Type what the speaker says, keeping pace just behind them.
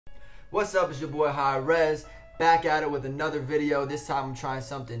What's up, it's your boy Hi-Rez, back at it with another video. This time I'm trying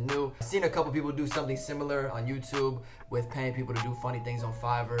something new. I've seen a couple people do something similar on YouTube with paying people to do funny things on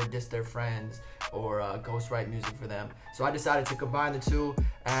Fiverr, diss their friends, or ghostwrite music for them. So I decided to combine the two,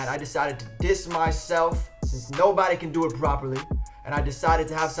 and I decided to diss myself since nobody can do it properly, and I decided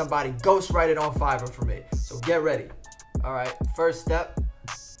to have somebody ghostwrite it on Fiverr for me. So get ready. Alright, first step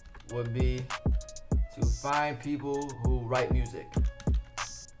would be to find people who write music.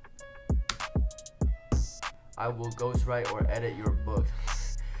 I will ghostwrite or edit your book.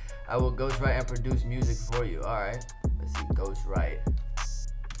 I will ghostwrite and produce music for you. Alright, let's see, ghostwrite,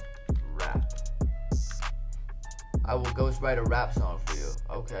 rap. I will ghostwrite a rap song for you.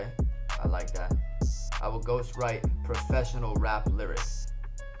 Okay, I like that. I will ghostwrite professional rap lyrics.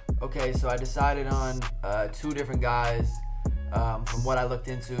 Okay, so I decided on two different guys. From what I looked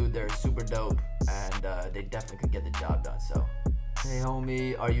into, they're super dope, and they definitely could get the job done. So, hey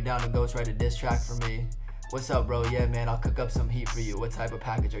homie, are you down to ghostwrite a diss track for me? What's up, bro? Yeah, man, I'll cook up some heat for you. What type of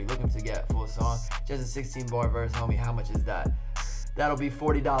package are you looking to get? Full song? Just a 16-bar verse, homie. How much is that? That'll be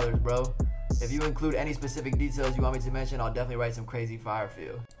 $40, bro. If you include any specific details you want me to mention, I'll definitely write some crazy fire for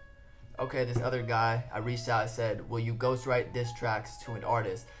you. Okay, this other guy, I reached out and said, will you ghostwrite diss tracks to an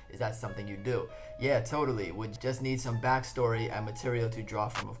artist? Is that something you do? Yeah, totally. Would just need some backstory and material to draw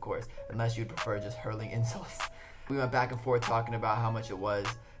from, of course, unless you'd prefer just hurling insults. We went back and forth talking about how much it was.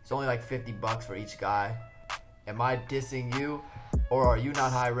 It's only like $50 for each guy. Am I dissing you, or are you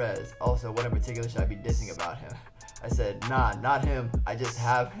not Hi-Rez? Also, what in particular should I be dissing about him? I said, nah, not him. I just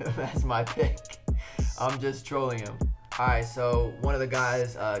have him as my pick. I'm just trolling him. Alright, so one of the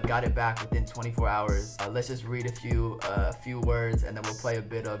guys got it back within 24 hours. Let's just read a few words, and then we'll play a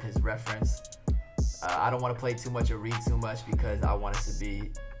bit of his reference. I don't want to play too much or read too much because I want it to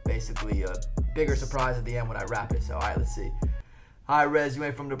be basically a bigger surprise at the end when I rap it. So alright, let's see. Hi-Rez, you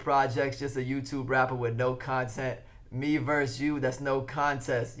ain't from the projects, just a YouTube rapper with no content. Me versus you, that's no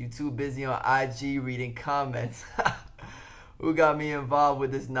contest. You too busy on IG reading comments. Who got me involved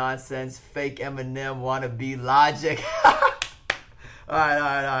with this nonsense? Fake Eminem wannabe logic.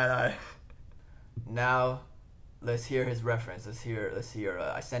 Alright. Now, let's hear his reference. Let's hear.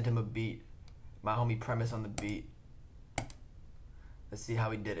 I sent him a beat. My homie Premise on the beat. Let's see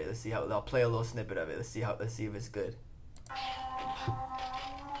how he did it. Let's see how. I'll play a little snippet of it. Let's see if it's good. You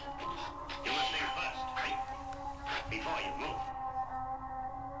must think first, right? Before you move.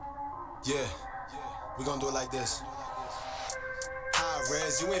 Yeah, we're gonna do it like this.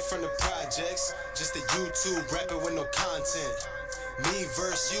 Hi-Rez, you ain't from the projects, just a YouTube rapper with no content. Me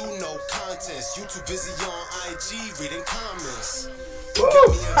versus you, no contest. You too busy on IG reading comments. You got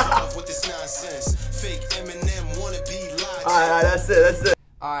me involved with this nonsense. Fake Eminem wannabe logic. Alright, that's it.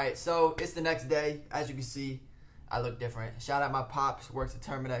 Alright, so it's the next day. As you can see, I look different. Shout out my pops, works at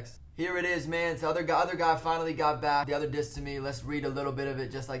Terminex. Here it is, man. So other guy finally got back. The other diss to me. Let's read a little bit of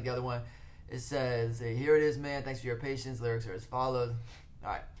it, just like the other one. It says, hey, here it is, man. Thanks for your patience. Lyrics are as follows.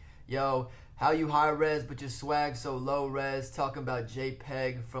 All right. Yo, how you Hi-Rez, but your swag so low res. Talking about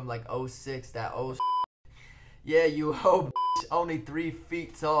JPEG from like 06, that old Yeah, you hoe bitch, only 3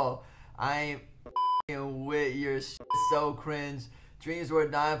 feet tall. I ain't with your shit, so cringe. Dreams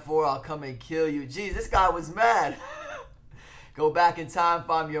worth dying for, I'll come and kill you. Jeez, this guy was mad. Go back in time,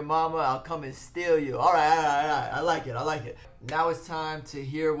 find your mama, I'll come and steal you. All right. I like it. Now it's time to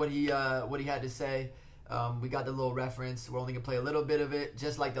hear what he had to say. We got the little reference. We're only gonna play a little bit of it,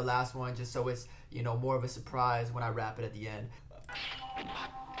 just like the last one, just so it's, you know, more of a surprise when I rap it at the end.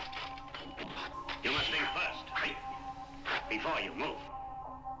 You must think first, right? Before you move.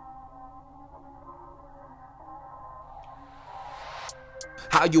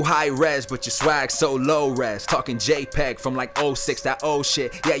 How you Hi-Rez, but your swag so low res. Talking JPEG from like 06, that old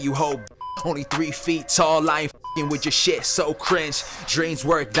shit. Yeah, you hoe only 3 feet tall. I ain't f***ing with your shit, so cringe. Dreams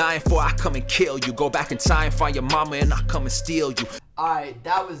worth dying for, I come and kill you. Go back in time, find your mama, and I come and steal you. Alright,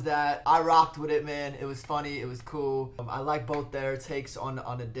 that was that. I rocked with it, man. It was funny, it was cool. I like both their takes on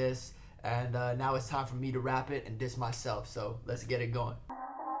the diss. And now it's time for me to rap it and diss myself. So let's get it going.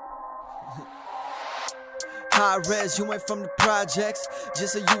 Hi-Rez, you ain't from the projects,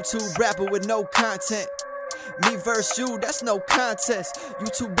 just a YouTube rapper with no content. Me versus you, that's no contest. You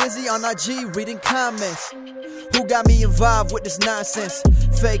too busy on IG reading comments. Who got me involved with this nonsense?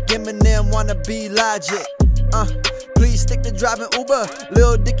 Fake Eminem wannabe logic. Please stick to driving Uber.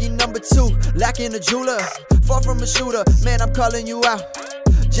 Lil Dicky #2, lacking a jeweler. Far from a shooter, man, I'm calling you out.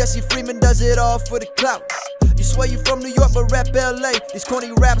 Jesse Freeman does it all for the clout. You swear you from New York but rap LA. These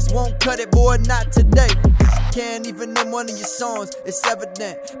corny raps won't cut it, boy, not today. Can't even name one of your songs, it's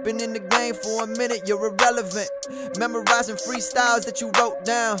evident. Been in the game for a minute, you're irrelevant. Memorizing freestyles that you wrote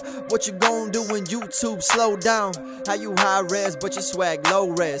down. What you gon' do when YouTube slow down? How you high res but your swag low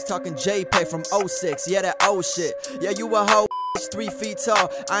res? Talking JPEG from 06, yeah that old shit. Yeah you a hoe, 3 feet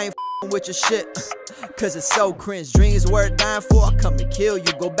tall, I ain't with your shit, cause it's so cringe. Dreams worth dying for, I'll come and kill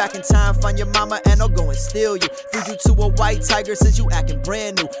you. Go back in time, find your mama and I'll go and steal you. Feed you to a white tiger since you acting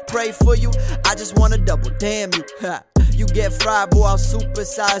brand new. Pray for you, I just wanna double damn you. You get fried, boy, I'll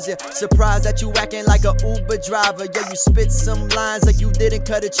supersize you. Surprised that you acting like a Uber driver. Yeah, you spit some lines like you didn't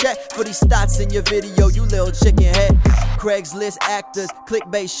cut a check for these thoughts in your video, you little chicken head. Craigslist actors,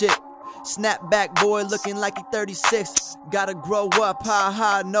 clickbait shit. Snapback boy looking like he 36. Gotta grow up, ha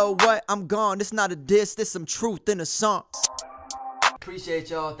ha, know what? I'm gone, this not a diss, this some truth in a song.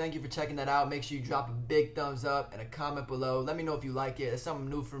 Appreciate y'all. Thank you for checking that out. Make sure you drop a big thumbs up and a comment below. Let me know if you like it. It's something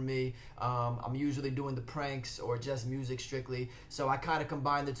new for me. I'm usually doing the pranks or just music strictly, so I kind of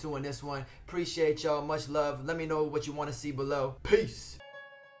combine the two in this one. Appreciate y'all. Much love. Let me know what you want to see below. Peace.